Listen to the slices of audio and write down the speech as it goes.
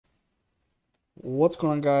What's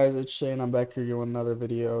going on, guys? It's Shane. I'm back here with another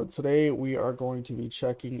video. Today we are going to be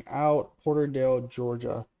checking out Porterdale,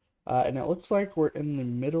 Georgia. And it looks like we're in the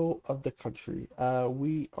middle of the country.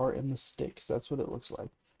 We are in the sticks. That's what it looks like.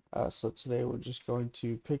 So today we're just going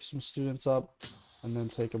to pick some students up and then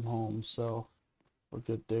take them home. So we're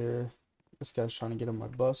good there. This guy's trying to get on my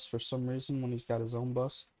bus for some reason when he's got his own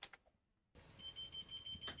bus.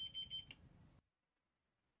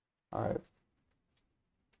 All right.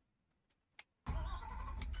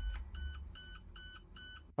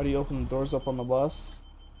 How do you open the doors up on the bus?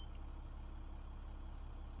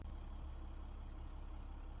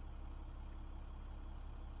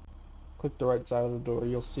 Click the right side of the door.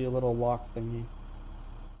 You'll see a little lock thingy.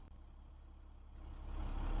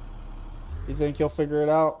 You think he'll figure it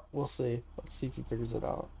out? We'll see. Let's see if he figures it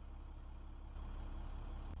out.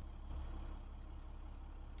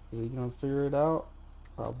 Is he gonna figure it out?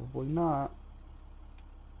 Probably not.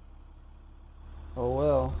 Oh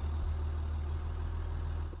well.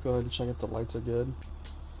 Go ahead and check if the lights are good.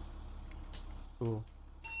 Ooh.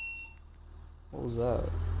 What was that?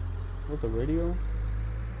 With the radio?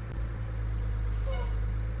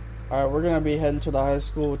 Alright, we're gonna be heading to the high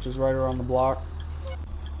school, which is right around the block.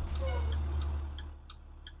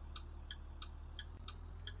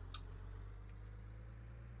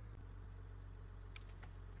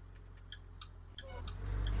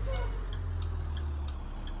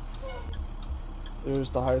 There's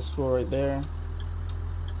the high school right there.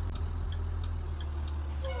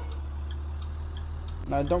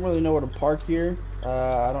 And I don't really know where to park here.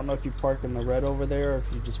 I don't know if you park in the red over there or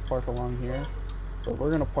if you just park along here. But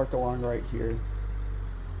we're gonna park along right here.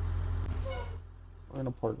 We're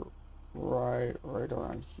gonna park right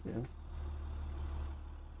around here.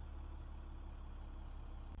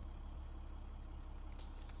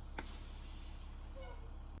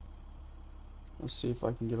 Let's see if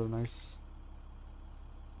I can get a nice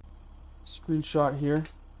screenshot here.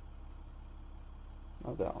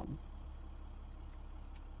 Not that one.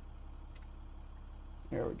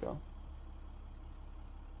 There we go.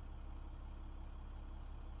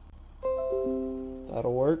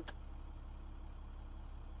 That'll work.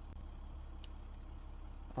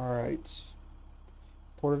 Alright.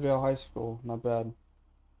 Porterdale High School, not bad.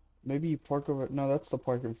 Maybe you park over. No, that's the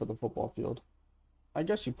parking for the football field. I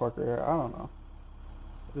guess you park right here. I don't know.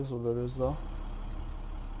 It is what it is, though.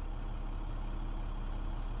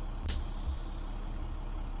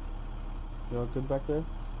 You all good back there?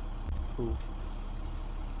 Cool.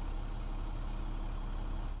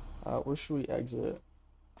 Where should we exit?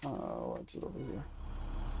 We'll exit over here.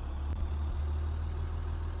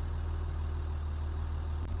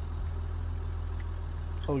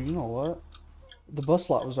 Oh, you know what? The bus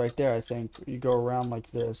lot was right there, I think. You go around like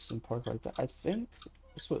this and park like that. I think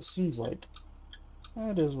that's what it seems like.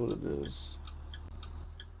 That is what it is.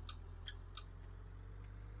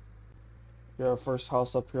 We have our first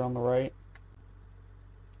house up here on the right.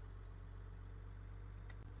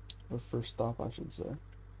 Our first stop, I should say.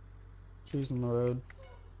 Trees on the road.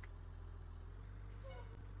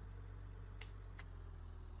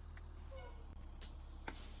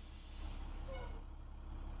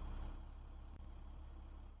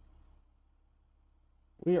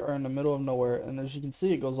 We are in the middle of nowhere, and as you can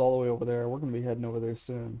see, it goes all the way over there. We're going to be heading over there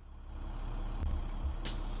soon.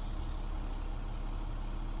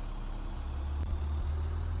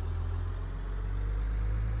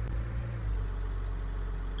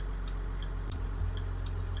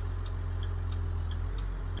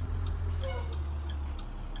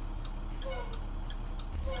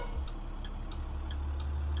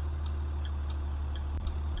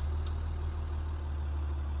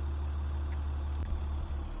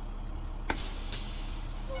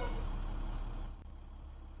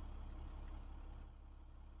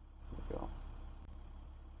 There we go.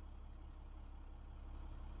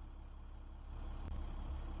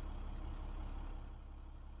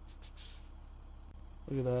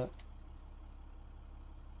 Look at that.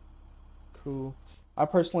 Cool. I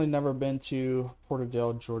personally never been to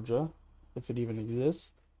Porterdale, Georgia, if it even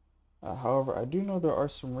exists. However, I do know there are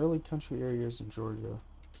some really country areas in Georgia.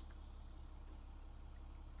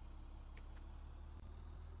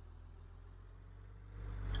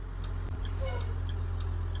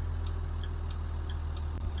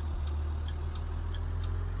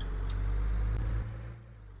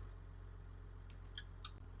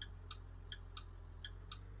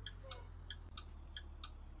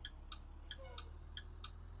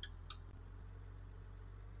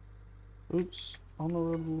 Oops, on the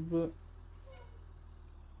road a little bit.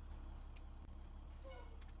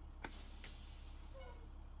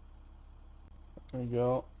 There you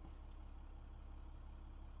go.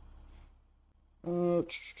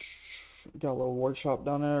 Got a little workshop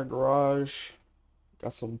down there, garage.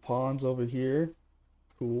 Got some ponds over here.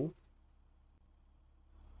 Cool.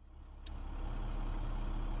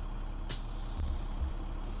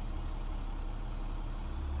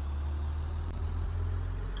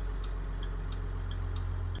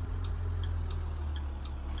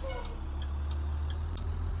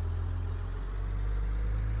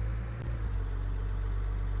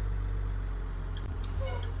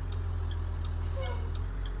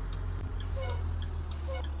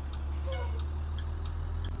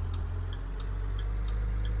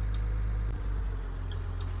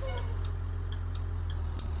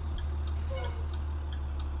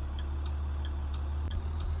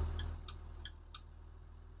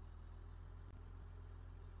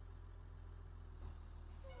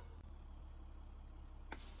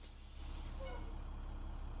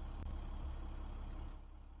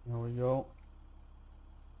 There we go.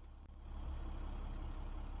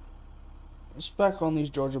 The spec on these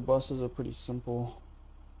Georgia buses are pretty simple.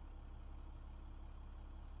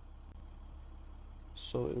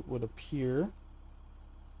 So it would appear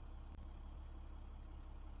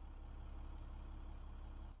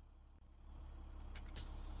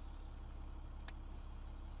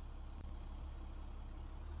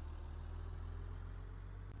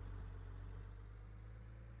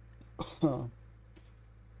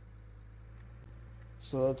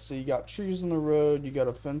so let's see, you got trees in the road, you got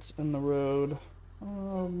a fence in the road. I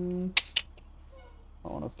want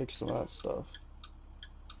to fix some of that stuff.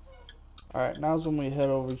 Alright, now's when we head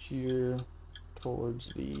over here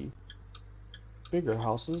towards the bigger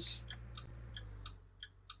houses,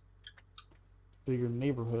 bigger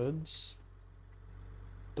neighborhoods,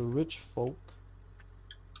 the rich folk.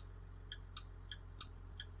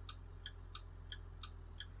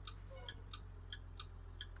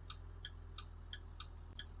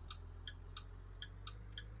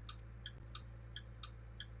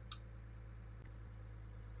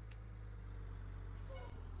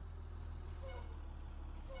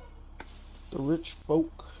 The rich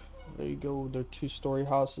folk. There you go, they're two-story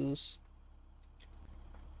houses.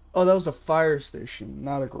 Oh, that was a fire station,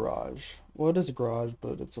 not a garage. Well, it is a garage,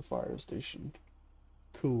 but it's a fire station.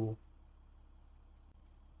 Cool.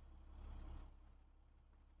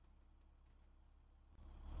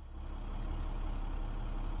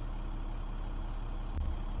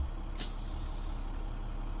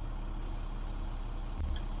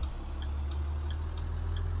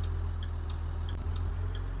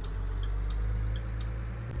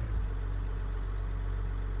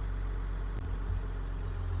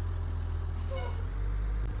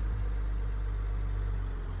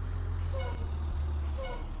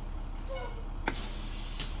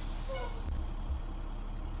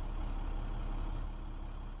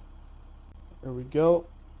 There we go.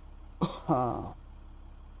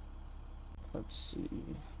 Let's see.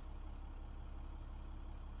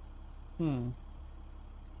 This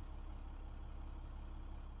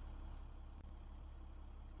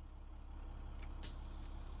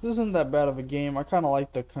isn't that bad of a game. I kind of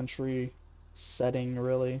like the country setting,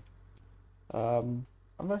 really.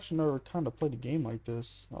 I've actually never kind of played a game like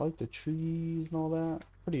this. I like the trees and all that.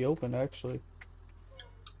 Pretty open, actually.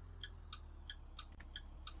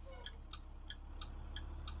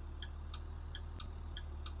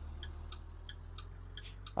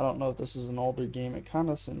 I don't know if this is an older game. It kind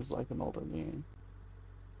of seems like an older game.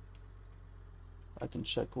 I can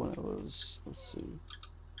check when it was. Let's see.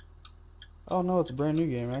 Oh no, it's a brand new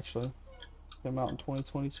game, actually. Came out in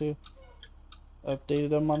 2022.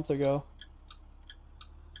 Updated a month ago.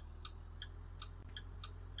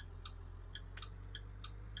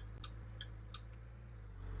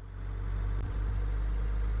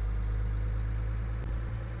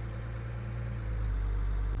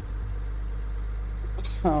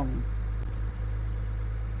 Um.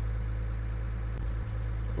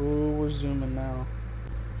 Ooh, we're zooming now.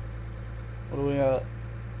 What do we got?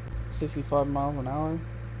 65 miles an hour?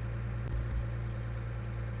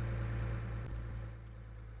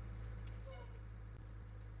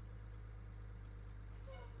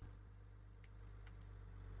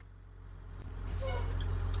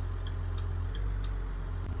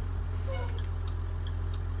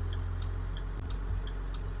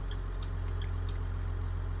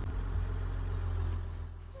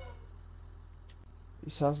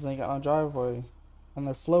 These houses ain't got no driveway. And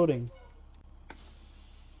they're floating.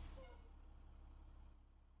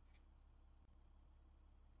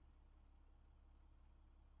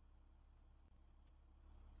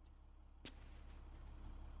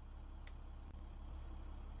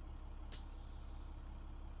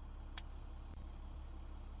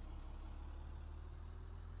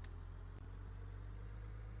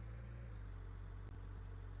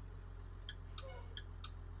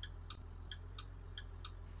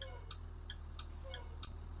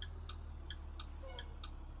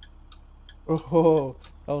 Oh,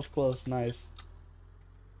 that was close. Nice.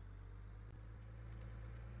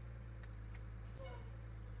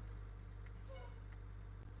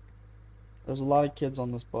 There's a lot of kids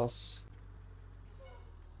on this bus.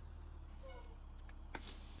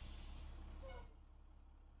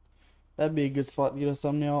 That'd be a good spot to get a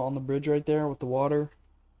thumbnail on the bridge right there with the water.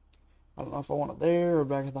 I don't know if I want it there or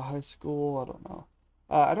back at the high school. I don't know.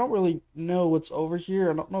 I don't really know what's over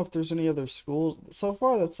here. I don't know if there's any other schools. So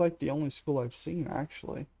far, that's like the only school I've seen,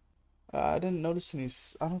 actually. I didn't notice any.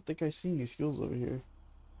 I don't think I see any schools over here.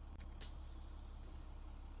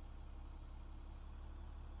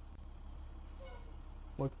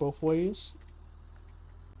 Look both ways.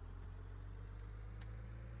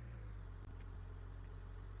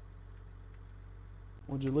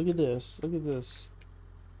 Would you look at this? Look at this.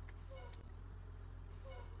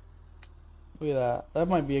 Look at that. That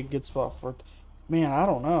might be a good spot for. Man, I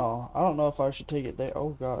don't know. I don't know if I should take it there. Oh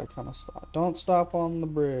God, I kind of stopped. Don't stop on the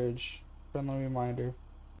bridge. Friendly reminder.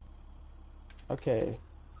 Okay.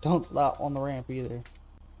 Don't stop on the ramp either.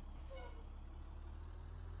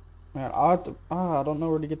 Man, I have to. I don't know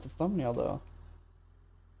where to get the thumbnail though.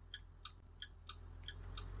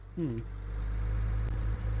 Hmm.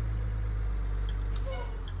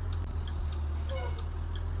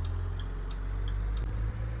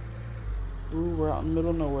 Ooh, we're out in the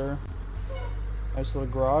middle of nowhere. Nice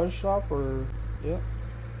little garage shop, or yeah.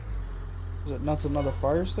 Is it that's another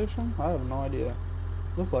fire station? I have no idea.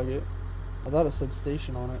 Looked like it. I thought it said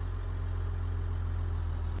station on it.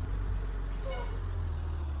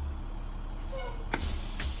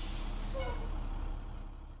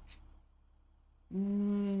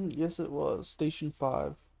 Yes it was. Station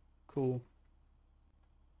 5. Cool.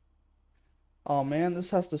 Oh man,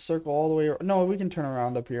 this has to circle all the way around. No, we can turn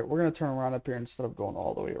around up here. We're gonna turn around up here instead of going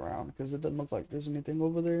all the way around because it doesn't look like there's anything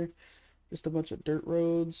over there. Just a bunch of dirt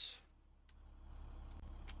roads.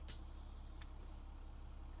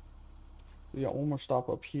 We got one more stop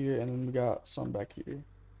up here, and then we got some back here.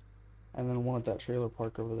 And then one at that trailer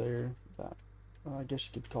park over there. That, I guess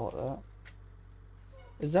you could call it that.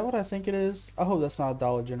 Is that what I think it is? I hope that's not a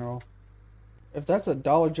Dollar General. If that's a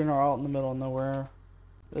Dollar General out in the middle of nowhere,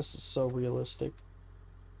 this is so realistic.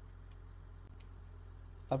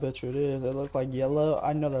 I bet you it is. It looks like yellow.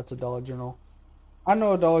 I know that's a Dollar General. I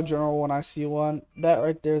know a Dollar General when I see one. That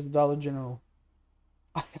right there is a Dollar General.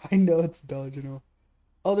 I know it's a Dollar General.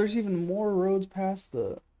 Oh, there's even more roads past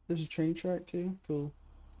the... There's a train track too? Cool.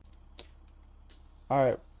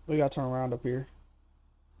 Alright, we gotta turn around up here.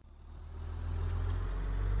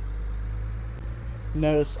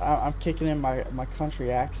 Notice I'm kicking in my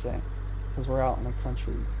country accent because we're out in the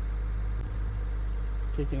country.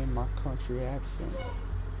 Kicking in my country accent.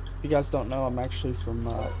 If you guys don't know, I'm actually from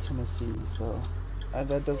Tennessee, so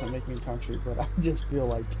that doesn't make me country, but I just feel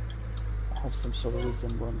like I have some sort of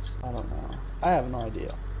resemblance. I don't know. I have no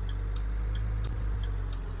idea.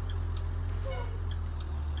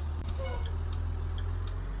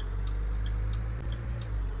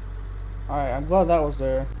 Alright, I'm glad that was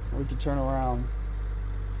there. We could turn around.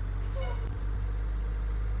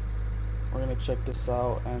 We're gonna check this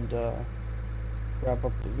out and wrap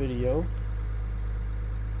up the video.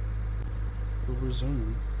 We'll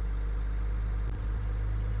resume.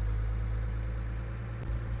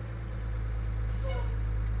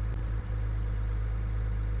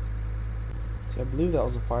 See, I believe that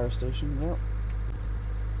was a fire station. Yep.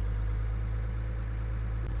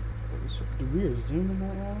 Dude, we are zooming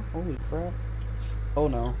right now? Holy crap. Oh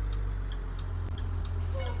no.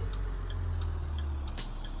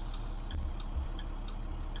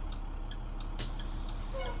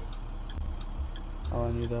 Oh,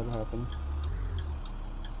 I knew that would happen.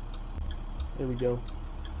 There we go.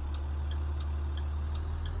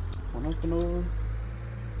 One up and over.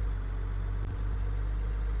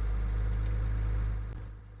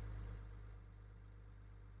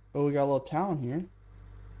 Oh, we got a little town here.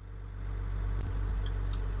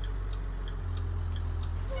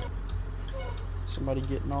 Somebody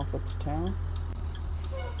getting off at the town.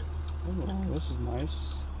 Oh, this is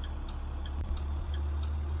nice.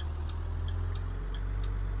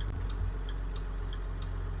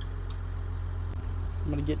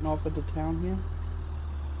 Somebody getting off at the town here.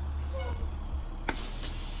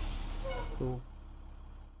 Cool.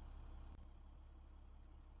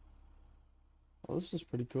 Well, this is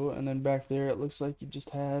pretty cool. And then back there, it looks like you just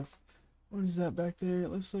have... What is that back there?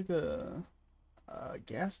 It looks like a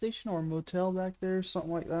gas station or a motel back there,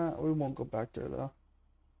 something like that. We won't go back there though.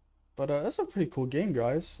 But that's a pretty cool game,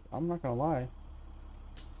 guys. I'm not gonna lie.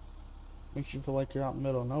 Makes you feel like you're out in the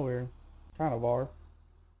middle of nowhere. Kind of are.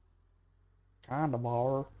 Kind of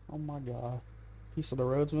are. Oh my god. Piece of the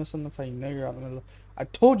road's missing. That's how you know you're out in the middle. I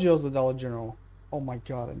told you it was the Dollar General. Oh my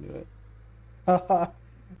god, I knew it. Haha.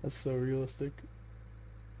 That's so realistic.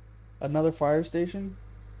 Another fire station?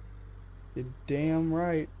 You're damn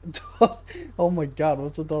right. Oh my god,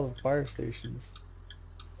 what's with all the fire stations?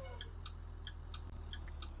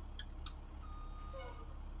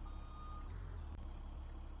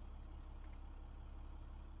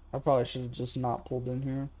 I probably should have just not pulled in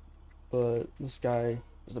here, but this guy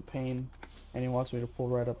is a pain, and he wants me to pull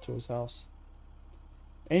right up to his house.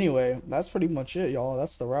 Anyway, that's pretty much it, y'all.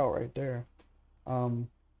 That's the route right there. Um,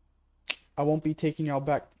 I won't be taking y'all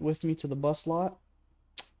back with me to the bus lot.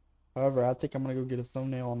 However, I think I'm gonna go get a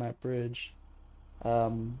thumbnail on that bridge.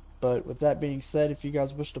 But with that being said, if you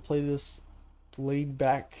guys wish to play this laid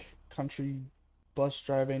back country bus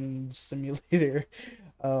driving simulator,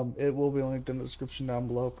 it will be linked in the description down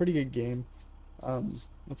below. Pretty good game.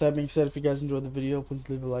 With that being said, if you guys enjoyed the video, please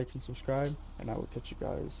leave a like and subscribe, and I will catch you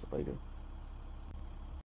guys later.